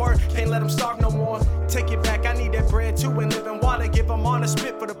of the work, can't let them starve no more. Take it back, I need that bread too and live in water. Give them honor,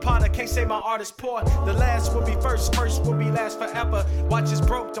 spit for the potter, can't say my art is poor. The last will be first, first will be last forever. Watch is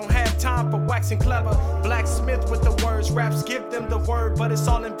broke, don't have time for waxing clever. Blacksmith with the words, raps give them the word. But it's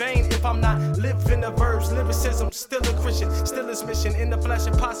all in vain if I'm not living the verbs. Lyricism, still a Christian, still his mission. In the flesh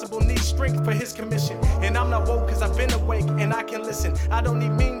impossible, need strength for his commission. And I'm not woke cause I've been awake and I can listen. I don't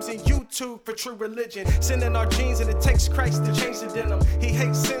need memes and YouTube YouTube for true religion. Sin in our genes and it takes Christ to change the denim. He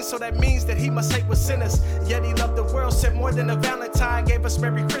hates sin, so that means that he must hate what's in us. Yet he loved the world, sent more than a Valentine. Gave us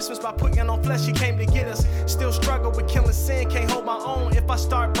Merry Christmas by putting on flesh, he came to get us. Still struggle with killing sin, can't hold my own. If I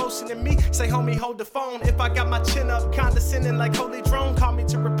start boasting in me, say homie, hold the phone. If I got my chin up, condescending like holy drone, call me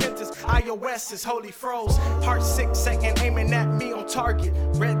to repentance. iOS is holy froze. Heart sick, second aiming at me on target.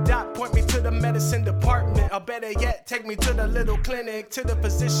 Red dot, point me to the medicine department. Or better yet, take me to the little clinic, to the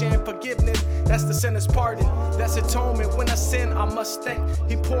physician. Forgiveness, that's the sinner's pardon. That's atonement. When I sin, I must thank.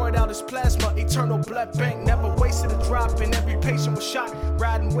 He poured out his plasma, eternal blood bank. Never wasted a drop, and every patient was shot.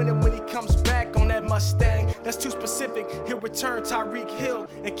 Riding with him when he comes back on that Mustang. That's too specific. He'll return Tyreek Hill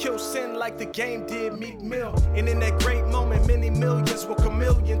and kill sin like the game did Meek Mill. And in that great moment, many millions will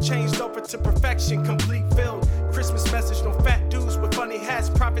chameleon, changed over to perfection, complete filled. Christmas message, no fat dudes with funny hats.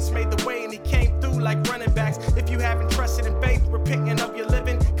 Prophets made the way and he came through like running backs. If you haven't trusted in faith, repenting of your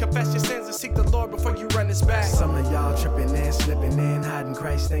living, confess your sins and seek the Lord before you run this back. Some of y'all tripping and slipping in, hiding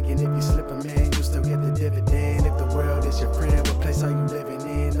Christ, thinking if you slip a man, you still get the dividend. If the world is your friend, what place are you living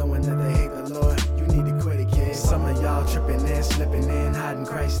in? Knowing that they hate the Lord, you need to quit it, kid. Some of y'all tripping and slipping in, hiding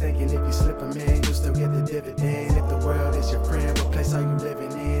Christ, thinking if you slip a man, you still get the dividend. If the world is your friend, what place are you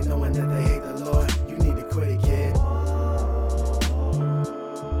living in? Knowing that they hate the Lord, you need to quit it, kid.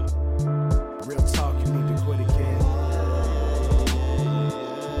 Real talk, you need to quit it, kid.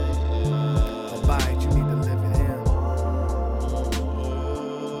 Abide, you need to live in him.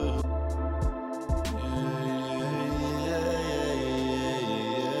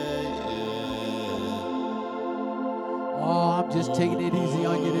 Oh, I'm just taking it easy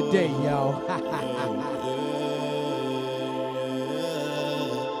on you today, yo.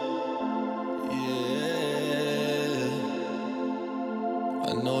 I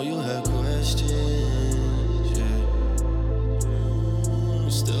know you have questions, yeah. I'm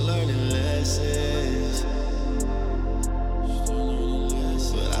still learning lessons,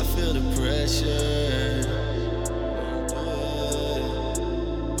 but I feel the pressure.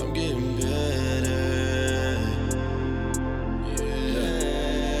 I'm getting better, yeah.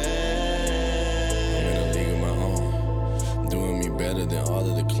 I'm in a league of my own, doing me better than all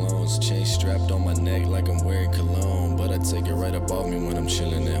of the clones. Chain strapped on my neck like I'm wearing cologne, but I take it right up off me when I'm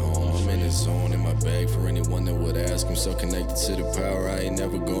chilling at home. I'm in the zone in my bag for anyone that would ask. I'm so connected to the power, I ain't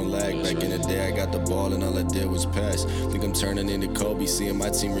never gonna lag. Back in the day, I got the ball and all I did was pass. Think I'm turning into Kobe, seeing my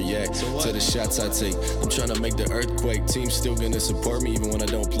team react to the shots I take. I'm trying to make the earthquake. Team's still gonna support me even when I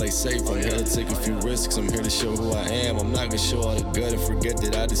don't play safe. I'm here to take a few risks, I'm here to show who I am. I'm not gonna show all the good and forget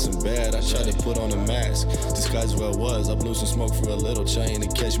that I did some bad. I tried to put on a mask, disguise who I was. I blew some smoke for a little, trying to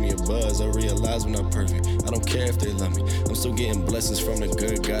catch me a buzz. I realize we're not perfect, I don't care if they love me. I'm still getting blessings from the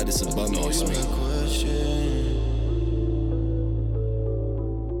good God that's above me. It's me.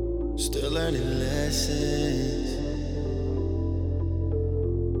 Still learning lessons.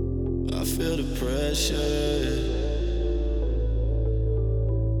 I feel the pressure.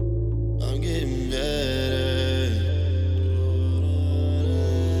 I'm getting better.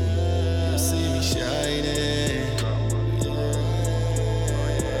 You see me shining.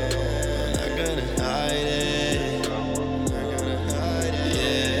 I'm not gonna hide it.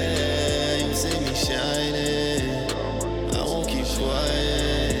 Yeah, you see me shining. I won't keep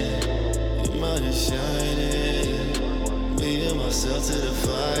quiet. Your mind is shining. Me and myself to the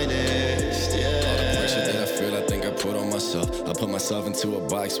finest. Yeah. All the pressure that I feel, I think I put on myself. I put myself into a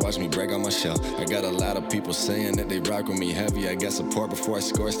box, watch me break on my shell. I got a lot of people saying that they rock with me heavy. I got support before I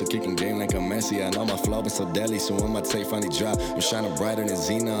score, still kicking game like I'm Messi. I know my flow been so deadly, so when my tape finally drop, I'm shining brighter than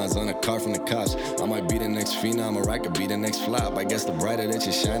xenons on a car from the cops. I might be the next phenom, or I could be the next flop. I guess the brighter that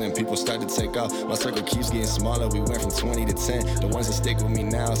you're shining, people start to take off. My circle keeps getting smaller, we went from 20 to 10. The ones that stick with me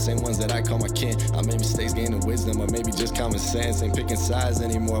now, same ones that I call my kin. I made mistakes gaining wisdom, or maybe just common sense. Ain't picking sides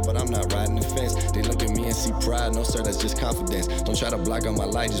anymore, but I'm not riding the fence. They look at me and see pride, no sir, that's just confidence. Don't try to block out my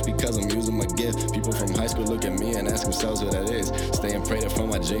light just because I'm using my gift. People from high school look at me and ask themselves what that is. Staying prayed up for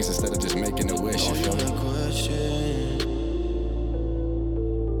my dreams instead of just making a wish. You feel me?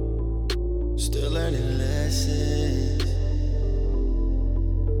 Still learning lessons.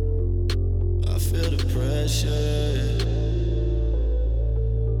 I feel the pressure.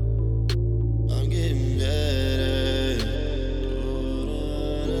 I'm getting better.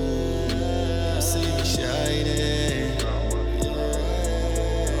 You see me shining.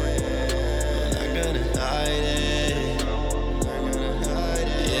 I'm not gonna hide it.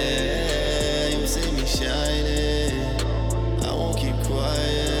 Yeah, you see me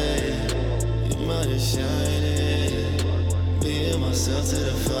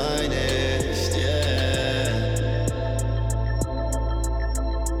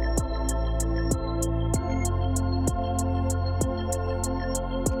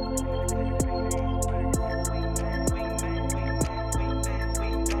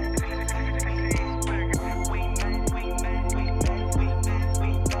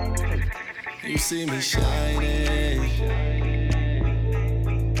You see me shining,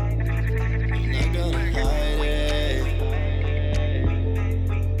 I'm not gonna hide it.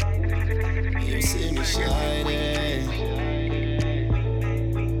 You see me shining,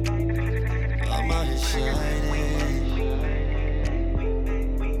 I'm out here shining,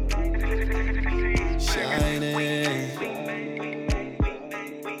 shining.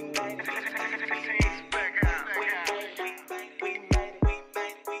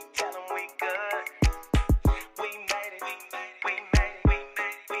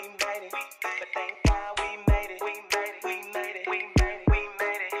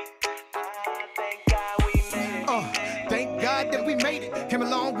 Thank God that we made it. Came a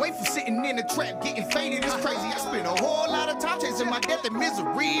long way from sitting in the trap, getting faded. It's crazy. I spent a whole lot of time chasing my death, and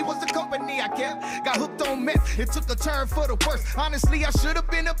misery was the company I kept. Got hooked on meth. It took a turn for the worst. Honestly, I should have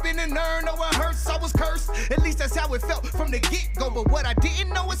been up in an urn. No, it hurts. I was cursed. At least that's how it felt from the get-go. But what I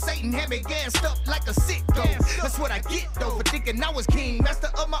didn't know is Satan had me gassed up like a sicko. That's what I get though for thinking I was king,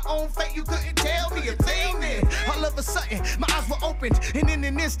 master of my own fate. You couldn't tell me a thing then. All of a sudden, my eyes were opened, and in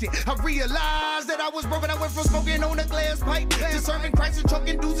an instant, I realized that I was broken. I went from smoking on a glass pipe to serving Christ and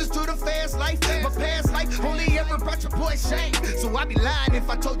choking deuces to the fast life. My past life only ever brought your boy shame. So I'd be lying if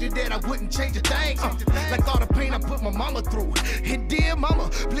I told you that I wouldn't change a thing. Like all the pain I put my mama through. And dear mama,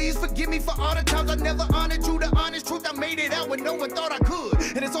 please forgive me for all the times I never honored you. The honest truth, I made it out when no one thought I could.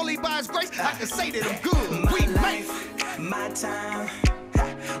 And it's only by His grace I can say that I'm good. My life, my time,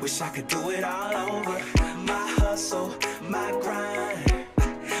 wish I could do it all over. My hustle, my grind,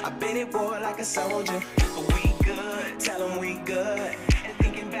 I've been at war like a soldier. But we good, tell them we good. And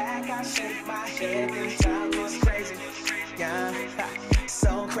thinking back, I shake my head. This time was crazy, yeah,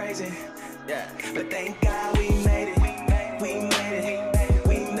 so crazy, yeah. But thank God we made it, we made it,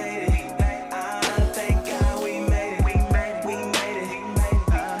 we made it. Thank God we made it, we made it,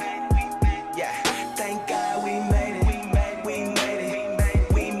 yeah. Thank God we made it, we made it,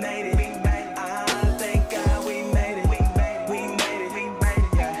 we made it. Thank God we made it, we made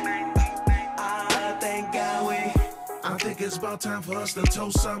it, yeah. Thank God we. I think it's about time for us to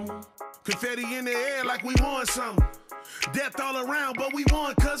toast something. Confetti in the air like we won something. Death all around, but we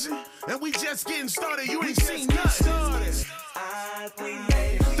won, cousin. And we just getting started. You ain't seen nothing.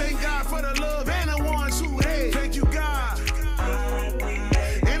 Thank God for the love and the ones who hate. Thank you, God.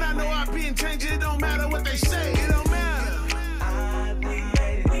 And I know I've been changing. It don't matter what they say. It don't matter.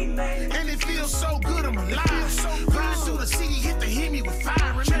 And it feels so good. I'm alive. Riding through the city, hit the Hemi with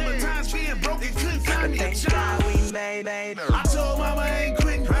fire. Remember times being broke and couldn't find me a job. I told mama I ain't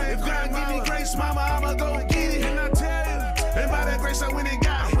quitting. If God give me grace, mama, I'ma go get it. And I tell you, and by that grace I went and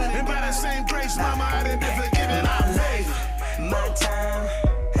got it. And by that same grace, mama, I done been forgiven. I made it. My time,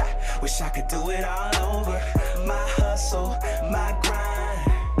 wish I could do it all over. My hustle, my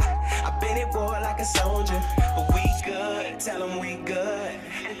grind, I've been at war like a soldier. But we good, tell them we good.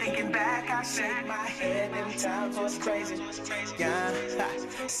 And thinking back, I shake my head. Them times was crazy, yeah,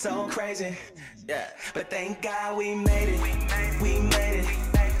 so crazy, yeah. But thank God we made it, we made it,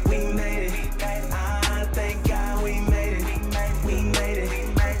 we made it. Thank God we made it, we made it,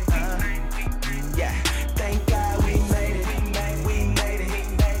 yeah. Thank God we made it, we made it,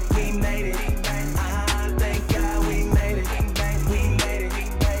 we made it. Thank God we made it, we made it,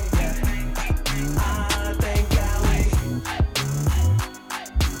 yeah. Thank God we.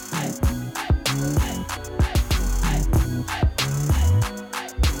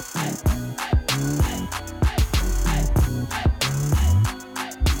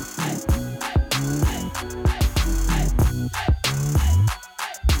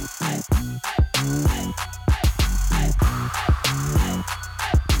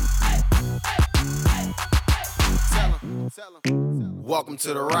 Welcome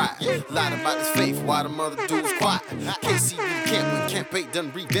to the ride. Lied about this faith, why the mother dudes quiet. KC camp, we Camp 8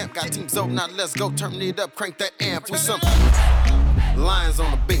 done revamp. Got teams open, now let's go. Turn it up, crank that amp with some lions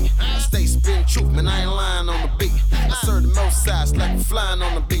on the beat. I stay spitting truth, man, I ain't lying on the beat. I serve the most sides like we're flying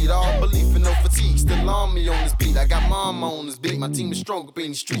on the beat. All belief and no fatigue, still on me on this beat. I got mama on this beat, my team is strong up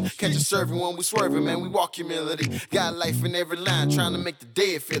in the street. Catch us serving when we swerving, man, we walk humility. Got life in every line, trying to make the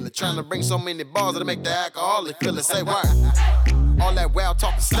dead feel it. Trying to bring so many bars that'll make the alcoholic feel it. Say word. All that wild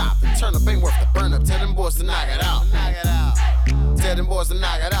talking stop and turn up ain't worth the burn up. Tell them boys to knock it out. Tell them boys to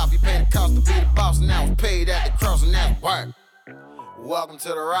knock it out. You pay the cost to be the boss, and now it's paid at the cross, and that's work. Welcome to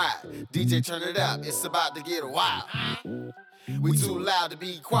the ride. DJ, turn it up. It's about to get wild. We too loud to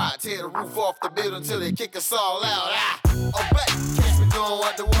be quiet. Tear the roof off the building until they kick us all out. Obey, catch me doing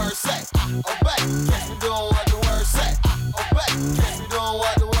what the words say. Obey, catch me doing what the words say. Obey, catch me doing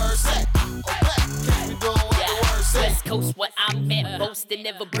what the words say. Obey, catch me doing what the words say. coast where I'm at. Boast and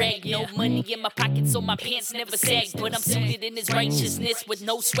never brag. No money in my pocket, so my pants never sag. But I'm suited in his righteousness with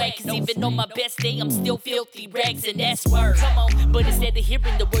no swag. Cause even on my best day, I'm still filthy rags, and that's word. Come on, but instead of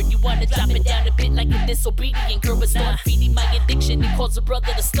hearing the word, you wanna drop it down a bit like a disobedient girl. But start feeding my addiction and cause a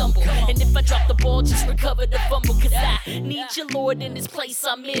brother to stumble. And if I drop the ball, just recover the fumble. Cause I need your Lord in this place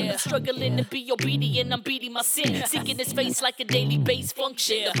I'm in. I'm struggling to be obedient, I'm beating my sin. Seeking his face like a daily base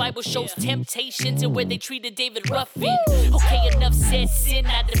function. The Bible shows temptations and where they treated David roughly. Okay, enough said, sin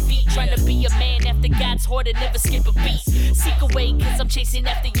I defeat. Trying to be a man after God's heart and never skip a beat. Seek away, cause I'm chasing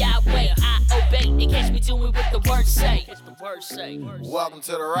after Yahweh. I obey, they catch me doing what the word say. Welcome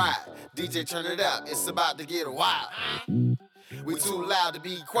to the ride. DJ, turn it up, it's about to get wild. We too loud to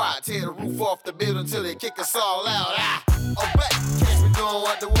be quiet. Tear the roof off the building till they kick us all out. Obey, catch me doing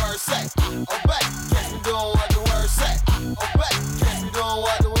what the word say. Obey, catch me doing what the word say. Obey, catch me doing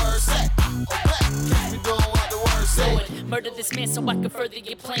what the word say. Obey, catch me doing what the word say. Lord, murder this man so I can further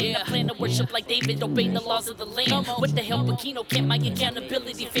your plan. I plan to worship like David, obeying the laws of the land. With the help of Keno, can't my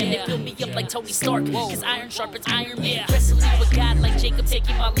accountability fan. They build me up like Tony Stark, cause iron sharpens iron man. Wrestling with God like Jacob,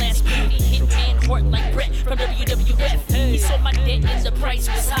 taking my last breath. He hit man hard like Brett from WWF. He saw my debt and the price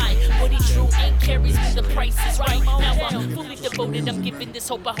was high, but he drew and carries me, the price is right. Now I'm fully devoted, I'm giving this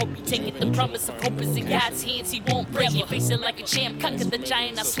hope. I hope you take it. The promise of hope is in God's hands, he won't break it. Face it like a champ, conquer the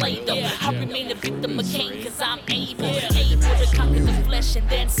giant, I slayed them. I remain a victim of Cain, cause I'm able to conquer the flesh and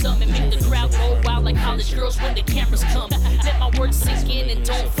then some, and make the crowd go wild like college girls when the cameras come. Let my words sink in and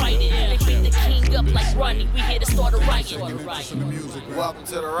don't fight it. They beat the king up like Rodney, we here to start a riot. Welcome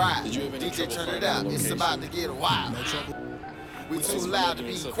to the ride. DJ, turn it up, it's about to get wild. We too loud to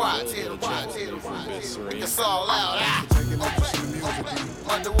be quiet. Tear the wide, tear the wide. Make us all loud. Obey,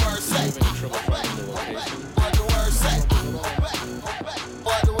 what the word say. Obey, what the word say.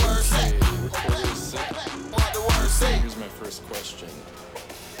 What the word say. What the word say. Here's my first question.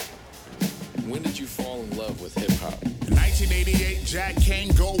 When did you fall in love with hip-hop? 1988, Jack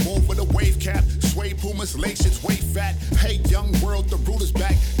Kane, go over the wave cap. Sway Pumas, laces, way fat. Hey, young world, the root is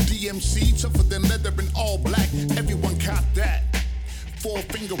back. DMC, tougher than leather and all black. Everyone cop that.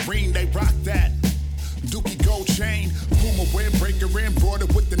 4-finger ring, they rock that. Dookie gold chain, Puma wear breaker in,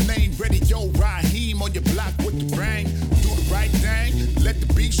 embroidered with the name. Ready, yo, Raheem on your block with the bang. Do the right thing, let the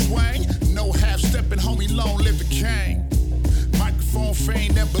beat swing. No half-stepping, homie, long live the king. Microphone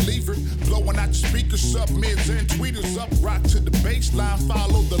fame and believer, blowing out the speakers up, mids and tweeters up. Rock to the baseline,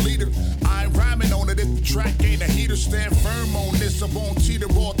 follow the leader. I ain't rhyming on it if the track ain't a heater. Stand firm on this, I won't teeter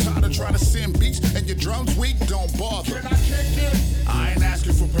or tie to try to send beats. And your drums weak, don't bother. Can I kick it? I ain't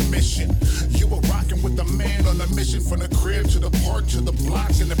asking for permission. You were rocking with the man on a mission, from the crib to the park to the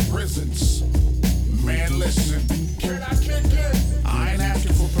blocks and the prisons. Man, listen. Can I kick it? I ain't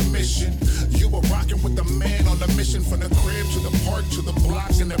asking for permission. You were rocking with the man on a mission, from the crib to the park to the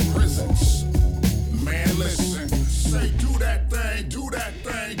blocks and the prisons. Man, listen. Say, do that thing, do that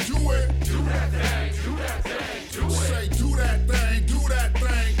thing, do it. Do that thing, do that thing, do it. Say, do that thing, do that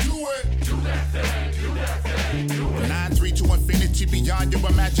thing, do it. Do that thing, do that thing, do it. 9-3 to infinity beyond your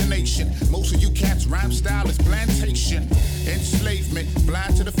imagination. Most of you cats' rhyme style is plantation. Enslavement,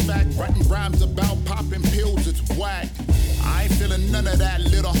 blind to the fact, writing rhymes about popping pills, it's whack. I ain't feeling none of that,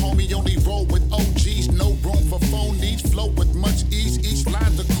 little homie, only roll with OGs. No room for phonies, flow with much ease. Each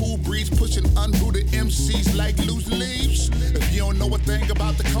line's a cool breeze, pushing unrooted MCs like loose leaves. If you don't know a thing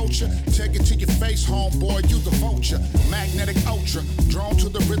about the culture, take it to your face, homeboy, you the vulture. Magnetic ultra, drawn to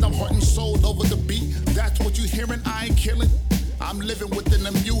the rhythm, heart and soul over the beat. That's what you hearing, I ain't killing. I'm living within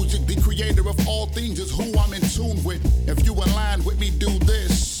the music, the creator of all things is who I'm in tune with. If you align with me, do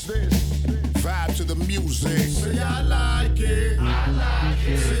this. Vibe to the music. Say I like it. I like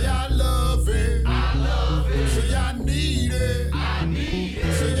it. Say I love it. I love it. Say I need it. I need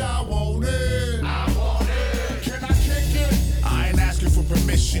it. Say I want it. I want it. Can I kick it? I ain't asking for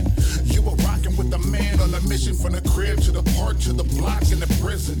permission. You were rocking with the man on a mission, from the crib to the park to the blocks and the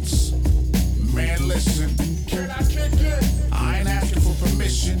prisons. Man, listen. Can I kick it? I ain't asking for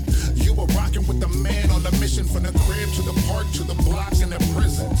permission. You were rocking with the man on a mission, from the crib to the park to the blocks and the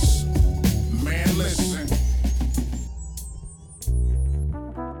prisons. Man, listen.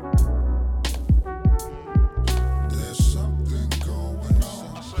 There's something going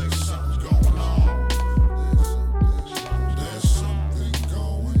on. I say something's going on. There's something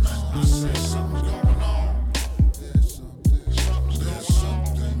going on. I say something's going on. There's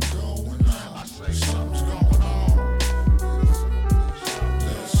something going on. I say something's going on.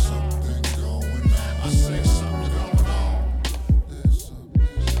 There's something going on. I say something's going on.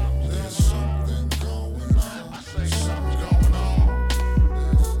 There's something going on.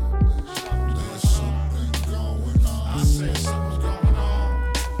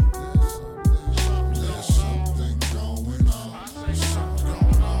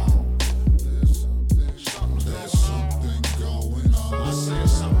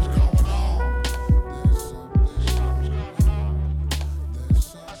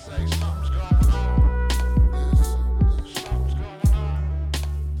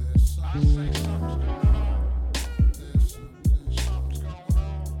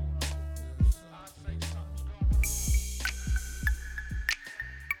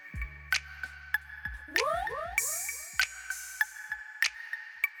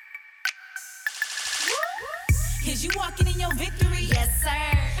 Is you walking in your victory? Yes,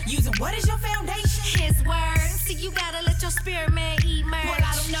 sir. Using what is your foundation? His word. See, you gotta let your spirit man emerge. Well,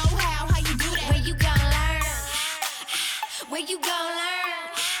 I don't know how you do that. Where you gon' learn? Where you gon'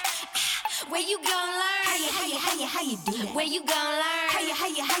 learn? Where you gon' learn? How you do that? Where you gon' learn? How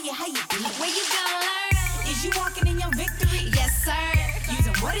you do that? Where you gon' learn? Is you walking in your victory? Yes, sir.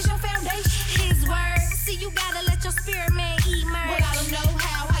 Using what is your foundation? His word. See, you gotta let your spirit man emerge. Well, I don't know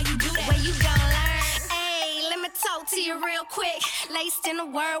how you do that. Where you gon' learn? Hey, let me talk to you real quick. Laced in the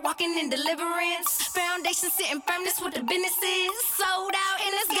word, walking in deliverance. Foundation sitting firm, that's what the business is. Sold out,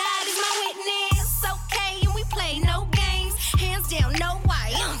 and this God is my witness. Okay, and we play no games. Hands down, no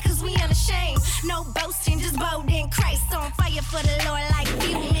why, cause we unashamed. No boasting, just bold in Christ. On fire for the Lord like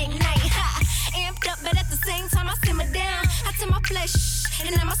you McKnight. Amped up, but at the same time I simmer down. I tell my flesh,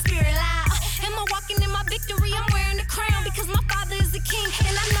 and then my spirit loud. Am I walking in my victory? I'm wearing the crown because my Father is the King,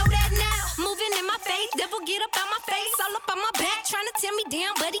 and I know that now. Moving in my faith, devil get up out my face, all up on my back, trying to tear me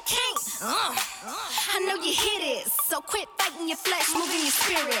down, but he can't. I know you hear this, so quit fighting your flesh, moving your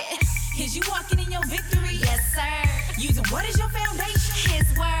spirit. Is you walking in your victory? Yes, sir. Using what is your foundation? His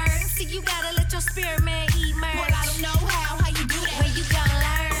word. See, you gotta let your spirit man emerge. Well, I don't know how you do that. Where you gon'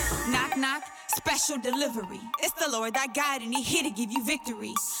 learn? Knock, knock. Special delivery. It's the Lord thy God, and he here to give you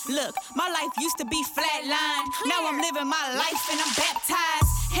victory. Look, my life used to be flatline. Now I'm living my life and I'm baptized.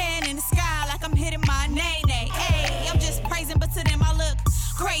 Hand in the sky like I'm hitting my nay-nay. Hey, I'm just praising, but to them I look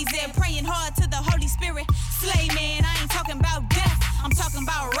crazy. Praying hard to the Holy Spirit. Slay, man, I ain't talking about death. I'm talking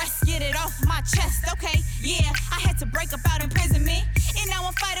about rest, get it off my chest. Okay, yeah, I had to break up out imprisonment. And now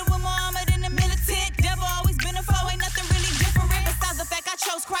I'm fighting with Muhammad in the militant. Devil always been a foe, ain't nothing really different. Besides the fact I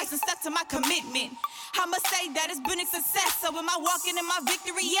chose Christ and stuck to my commitment. I must say that it's been a success. So am I walking in my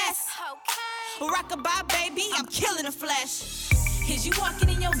victory? Yes. Okay. Rock-a-bye, baby, I'm killing the flesh. Is you walking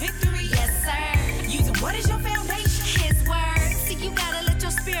in your victory? Yes, sir. Using what is your foundation? His word. See, you gotta let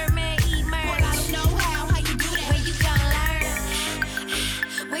your spirit man emerge. Well, I don't know how you do that. Where you gon' learn?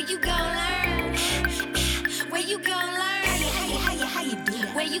 Where you gon' learn? Where you gon' learn? How you do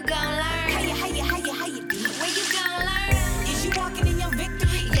that? Where you gon' learn? How you do that? Where you gon' learn? Is you walking in your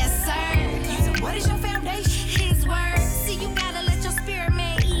victory? Yes, sir. Using what is your foundation? His word. See, you gotta let your spirit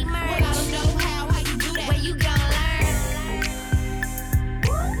man emerge. Well, I don't know how you do that. Where you gon' learn?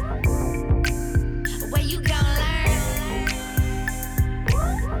 Where you gon' learn?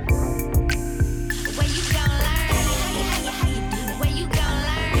 Where you gon' learn? How you do that? Where you gon'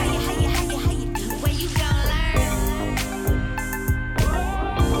 learn? How you do that? Where you gon' learn?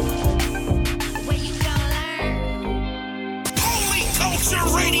 Where you gon' learn? Holy Culture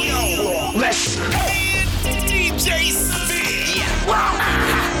Radio. Let's And DJ Severe.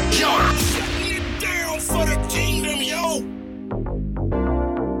 Get down for the kingdom, yo.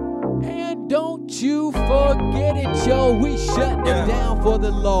 And don't you forget it, yo. We shutting it down for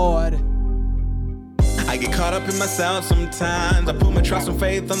the Lord. I get caught up in myself sometimes. I put my trust and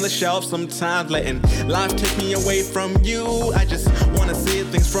faith on the shelf sometimes, letting life take me away from you. I just wanna see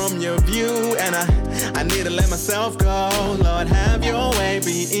things from your view, and I need to let myself go. Lord, have your way,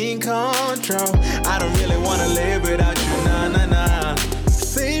 be in control. I don't really wanna live without you, nah, nah, nah.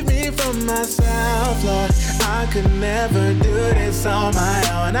 Save me from myself, Lord. I could never do this on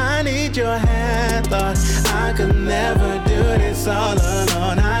my own. I need your hand, Lord. I could never do this all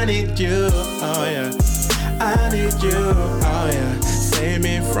alone. I need you, oh yeah. I need you, oh yeah. Save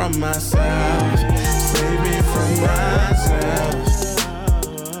me from myself. Save me from myself.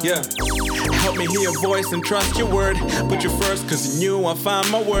 Yeah. Help me hear your voice and trust your word. Put you first, cause in you I find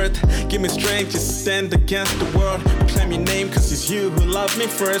my worth. Give me strength just to stand against the world. Proclaim your name, cause it's you who loved me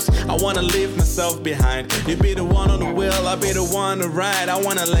first. I wanna leave myself behind. You be the one on the wheel, I'll be the one to ride. I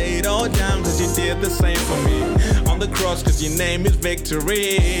wanna lay it all down, cause you did the same for me. On the cross, cause your name is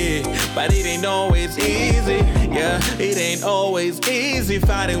victory. But it ain't always easy, yeah. It ain't always easy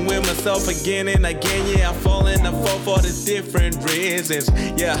fighting with myself again and again. Yeah, I fall and I fall for the different reasons.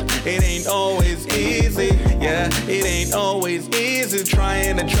 Yeah, it ain't always easy, yeah. It ain't always easy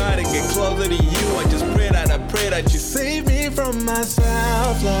trying to get closer to you. I just pray that you save me from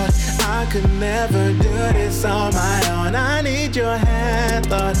myself, Lord. I could never do this on my own. I need your hand,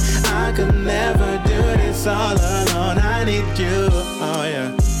 Lord. I could never do this all alone. I need you, oh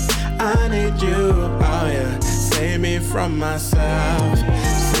yeah. I need you, oh yeah. Save me from myself.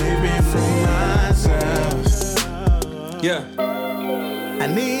 Save me from myself. Yeah. I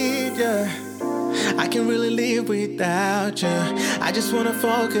need you. I can't really live without you. I just wanna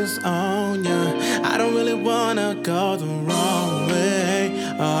focus on you. I don't really wanna go the wrong way.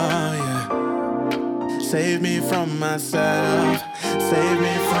 Oh yeah. Save me from myself. Save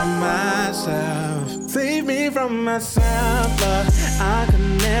me from myself. Save me from myself, Lord. I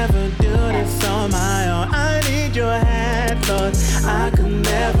could never do this on my own. I need your hand, Lord. I could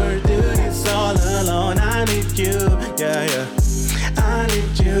never do this all alone. I need you, yeah, yeah. I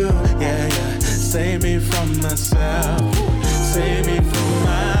need you, yeah, yeah. Save me from myself. Save me from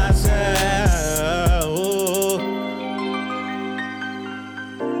myself.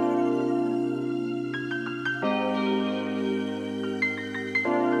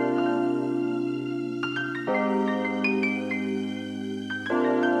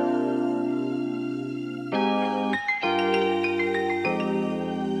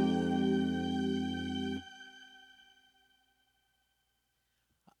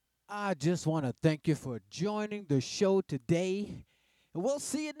 I just want to thank you for joining the show today. And we'll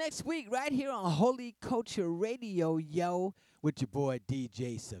see you next week right here on Holy Culture Radio, yo, with your boy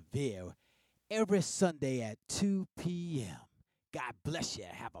DJ Severe, every Sunday at 2 p.m. God bless you.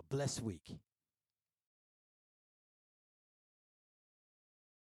 Have a blessed week.